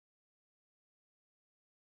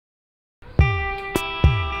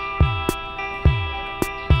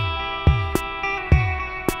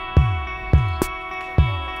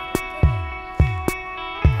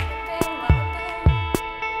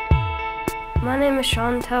My name is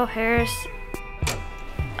Shontel Harris.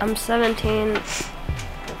 I'm 17.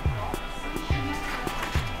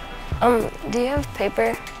 Do you have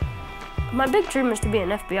paper? My big dream is to be an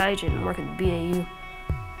FBI agent and work at the BAU.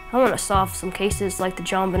 I want to solve some cases like the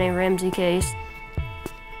John Benet Ramsey case.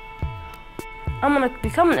 I'm going to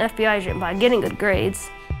become an FBI agent by getting good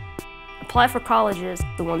grades, apply for colleges,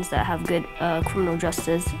 the ones that have good criminal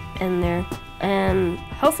justice in there, and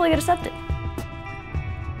hopefully get accepted.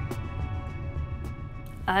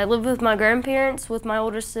 I live with my grandparents, with my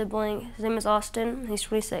oldest sibling. His name is Austin, he's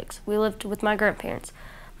 26. We lived with my grandparents.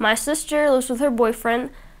 My sister lives with her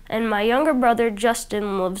boyfriend, and my younger brother,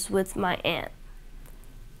 Justin, lives with my aunt.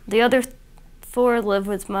 The other 4 live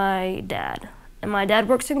with my dad. And my dad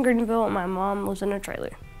works in Greenville, and my mom lives in a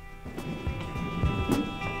trailer.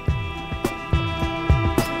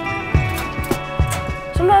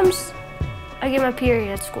 Sometimes I get my period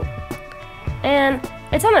at school. And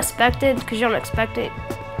it's unexpected, because you don't expect it.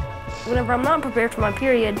 Whenever I'm not prepared for my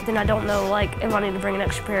period, then I don't know like if I need to bring an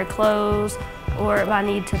extra pair of clothes or if I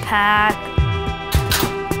need to pack.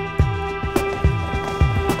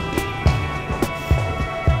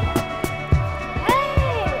 Hey!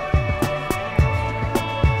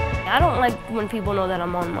 I don't like when people know that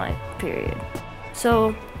I'm on my period.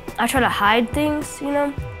 So I try to hide things, you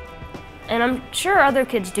know? And I'm sure other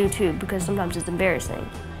kids do too, because sometimes it's embarrassing.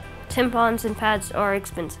 Tampons and pads are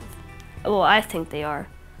expensive. Well, I think they are.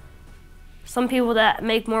 Some people that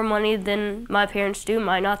make more money than my parents do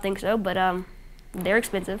might not think so, but they're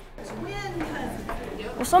expensive.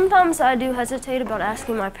 Well, sometimes I do hesitate about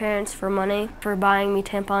asking my parents for money for buying me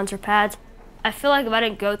tampons or pads. I feel like if I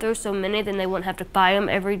didn't go through so many, then they wouldn't have to buy them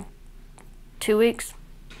every 2 weeks.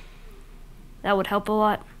 That would help a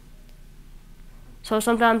lot. So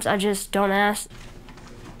sometimes I just don't ask.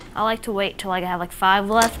 I like to wait till I have like 5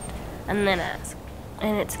 left and then ask.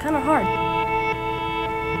 And it's kind of hard.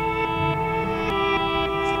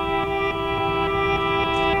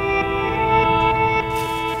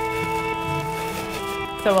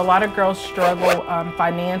 So a lot of girls struggle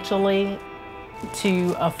financially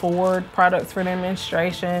to afford products for their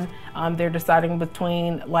menstruation. They're deciding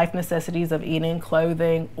between life necessities of eating,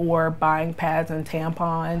 clothing, or buying pads and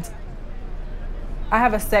tampons. I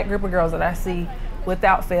have a set group of girls that I see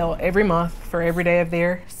without fail every month for every day of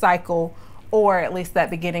their cycle, or at least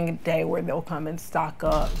that beginning day where they'll come and stock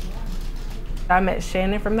up. I met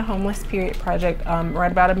Shannon from the Homeless Period Project right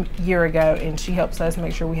about a year ago, and she helps us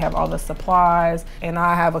make sure we have all the supplies. And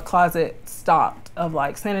I have a closet stocked of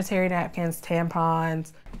like sanitary napkins,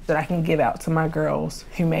 tampons that I can give out to my girls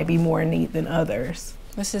who may be more in need than others.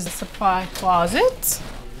 This is a supply closet.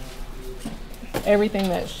 Everything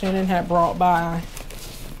that Shannon had brought by.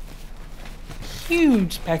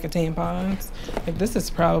 Huge pack of tampons. Like this is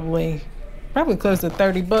probably close to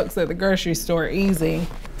 30 bucks at the grocery store, easy.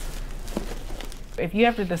 If you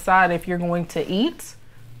have to decide if you're going to eat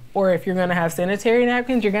or if you're going to have sanitary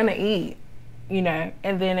napkins, you're going to eat, you know.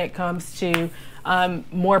 And then it comes to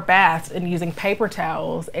more baths and using paper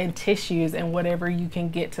towels and tissues and whatever you can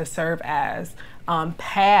get to serve as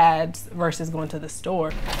pads versus going to the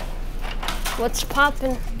store. What's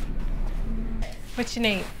poppin'? What you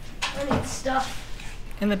need? I need stuff.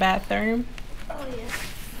 In the bathroom? Oh yeah.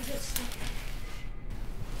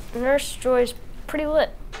 Nurse Joy's pretty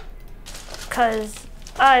lit. Because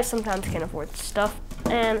I sometimes can't afford stuff,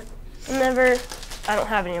 and whenever I don't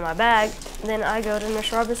have any in my bag, then I go to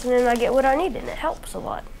Nurse Robinson and I get what I need, and it helps a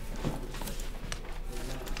lot.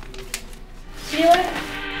 See you later.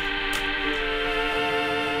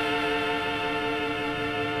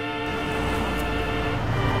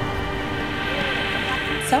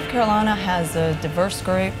 South Carolina has a diverse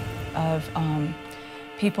group of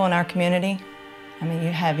people in our community. I mean,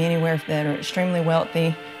 you have anywhere that are extremely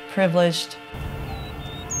wealthy, privileged,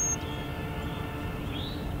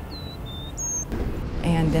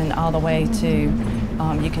 and then all the way to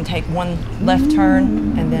you can take one left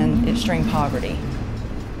turn and then extreme poverty.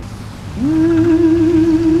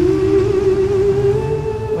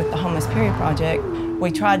 With the Homeless Period Project,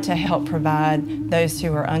 we tried to help provide those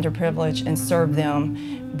who are underprivileged and serve them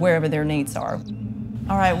wherever their needs are.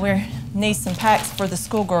 All right, we need some packs for the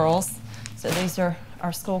schoolgirls. So these are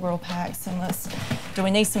our schoolgirl packs, and do we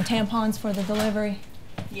need some tampons for the delivery?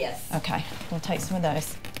 Yes. Okay, we'll take some of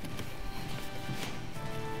those.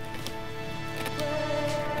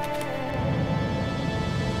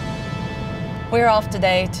 We're off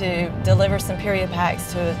today to deliver some period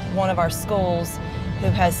packs to one of our schools who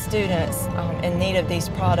has students in need of these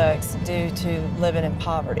products due to living in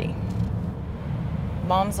poverty.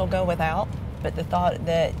 Moms will go without, but the thought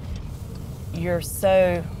that you're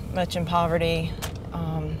so much in poverty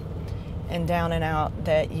and down and out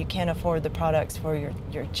that you can't afford the products for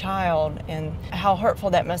your child, and how hurtful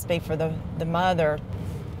that must be for the mother.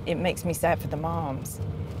 It makes me sad for the moms.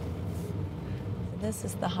 This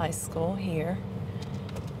is the high school here.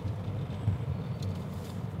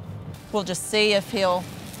 We'll just see if he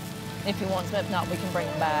wants them. If not, we can bring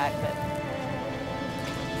him back. But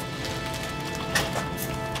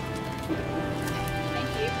thank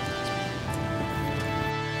you.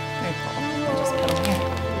 No problem. I'll just put him here.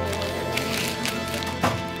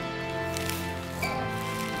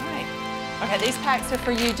 All right. Okay, these packs are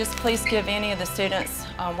for you. Just please give any of the students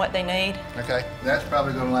what they need. Okay, that's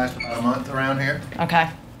probably going to last about a month around here. Okay,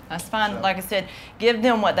 that's fine. Like I said, give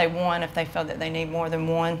them what they want. If they feel that they need more than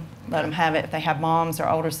one, let them have it. If they have moms or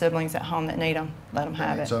older siblings at home that need them, let them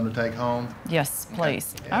have it. Something to take home? Yes,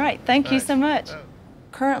 please. Yeah. All right, thank you so much. Oh.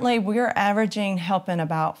 Currently, we're averaging helping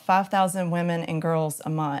about 5,000 women and girls a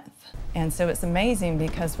month. And so it's amazing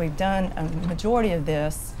because we've done a majority of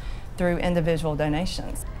this through individual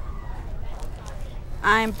donations.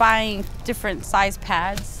 I'm buying different size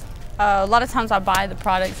pads. A lot of times I buy the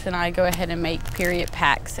products and I go ahead and make period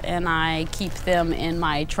packs, and I keep them in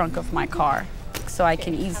my trunk of my car so I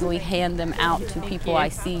can easily hand them out to people I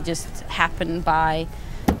see just happen by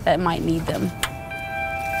that might need them.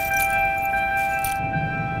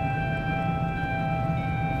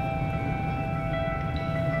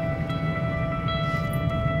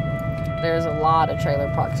 There's a lot of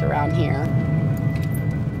trailer parks around here.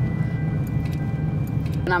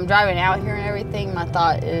 When I'm driving out here and everything, my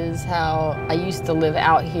thought is how I used to live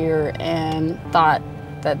out here and thought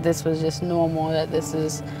that this was just normal, that this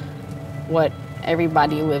is what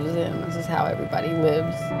everybody lives in. This is how everybody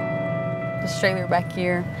lives. This trailer back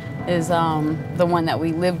here is the one that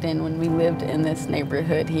we lived in when we lived in this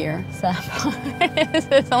neighborhood here. So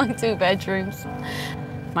it's only 2 bedrooms.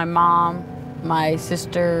 My mom, my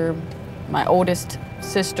sister, my oldest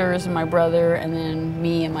sisters, my brother, and then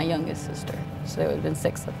me and my youngest sister. So there would have been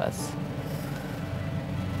 6 of us.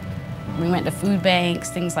 We went to food banks,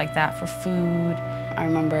 things like that for food. I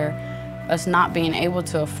remember us not being able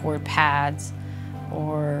to afford pads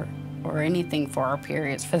or anything for our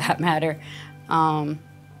periods for that matter.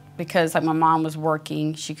 Because like my mom was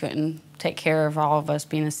working, she couldn't take care of all of us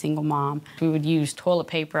being a single mom. We would use toilet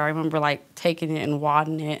paper. I remember like taking it and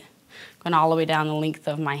wadding it, going all the way down the length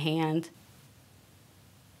of my hand.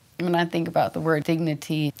 When I think about the word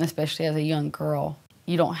dignity, especially as a young girl,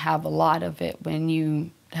 you don't have a lot of it when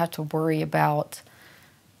you have to worry about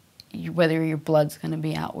whether your blood's going to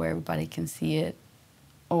be out where everybody can see it,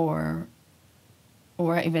 or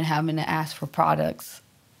even having to ask for products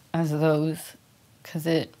as those, because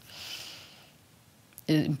it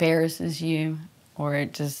embarrasses you, or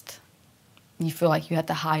you feel like you have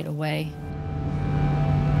to hide away.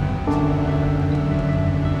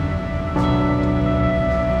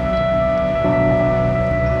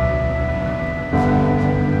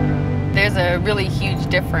 There's a really huge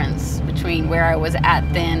difference between where I was at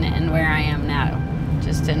then and where I am now,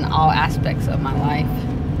 just in all aspects of my life.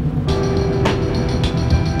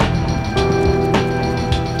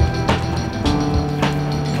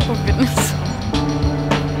 Oh goodness.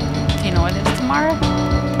 Do you know what it is tomorrow?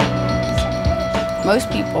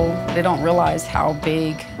 Most people, they don't realize how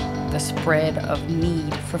big the spread of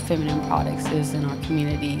need for feminine products is in our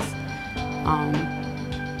communities.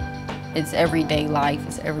 It's everyday life,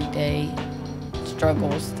 it's everyday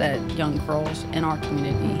struggles that young girls in our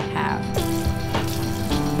community have.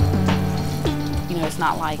 You know, it's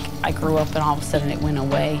not like I grew up and all of a sudden it went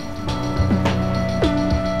away.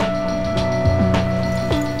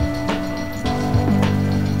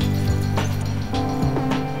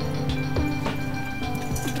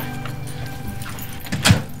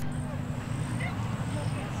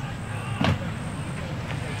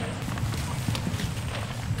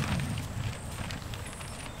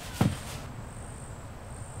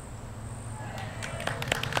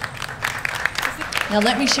 Now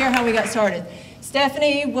let me share how we got started.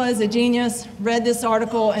 Stephanie was a genius, read this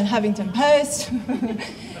article in Huffington Post,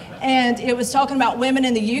 and it was talking about women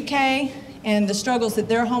in the UK and the struggles that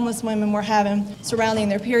their homeless women were having surrounding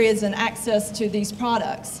their periods and access to these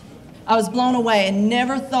products. I was blown away and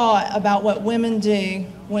never thought about what women do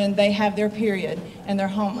when they have their period and they're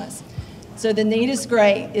homeless. So the need is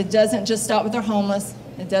great. It doesn't just stop with our homeless.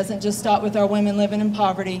 It doesn't just stop with our women living in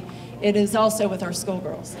poverty. It is also with our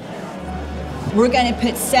schoolgirls. We're going to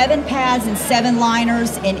put 7 pads and 7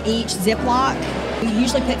 liners in each Ziploc. We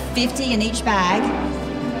usually put 50 in each bag.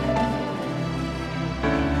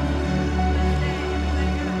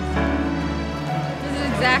 This is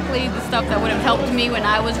exactly the stuff that would have helped me when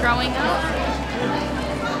I was growing up.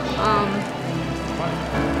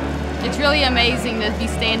 It's really amazing to be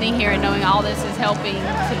standing here and knowing all this is helping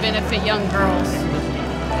to benefit young girls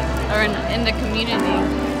or in the community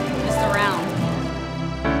just around.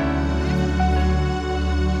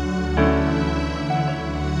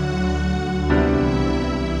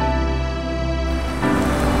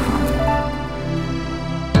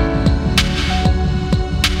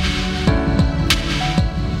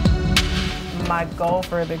 My goal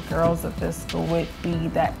for the girls of this school would be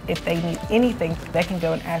that if they need anything, they can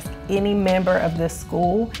go and ask any member of this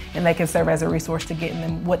school, and they can serve as a resource to getting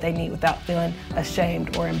them what they need without feeling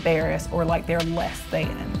ashamed or embarrassed or like they're less than.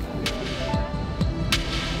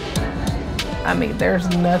 I mean, there's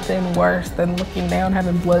nothing worse than looking down,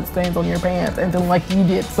 having blood stains on your pants, and feeling like you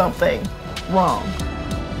did something wrong.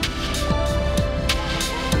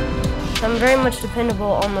 I'm very much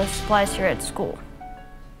dependable on the supplies here at school.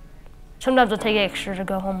 Sometimes I'll take extra to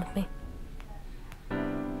go home with me.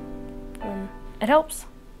 And it helps.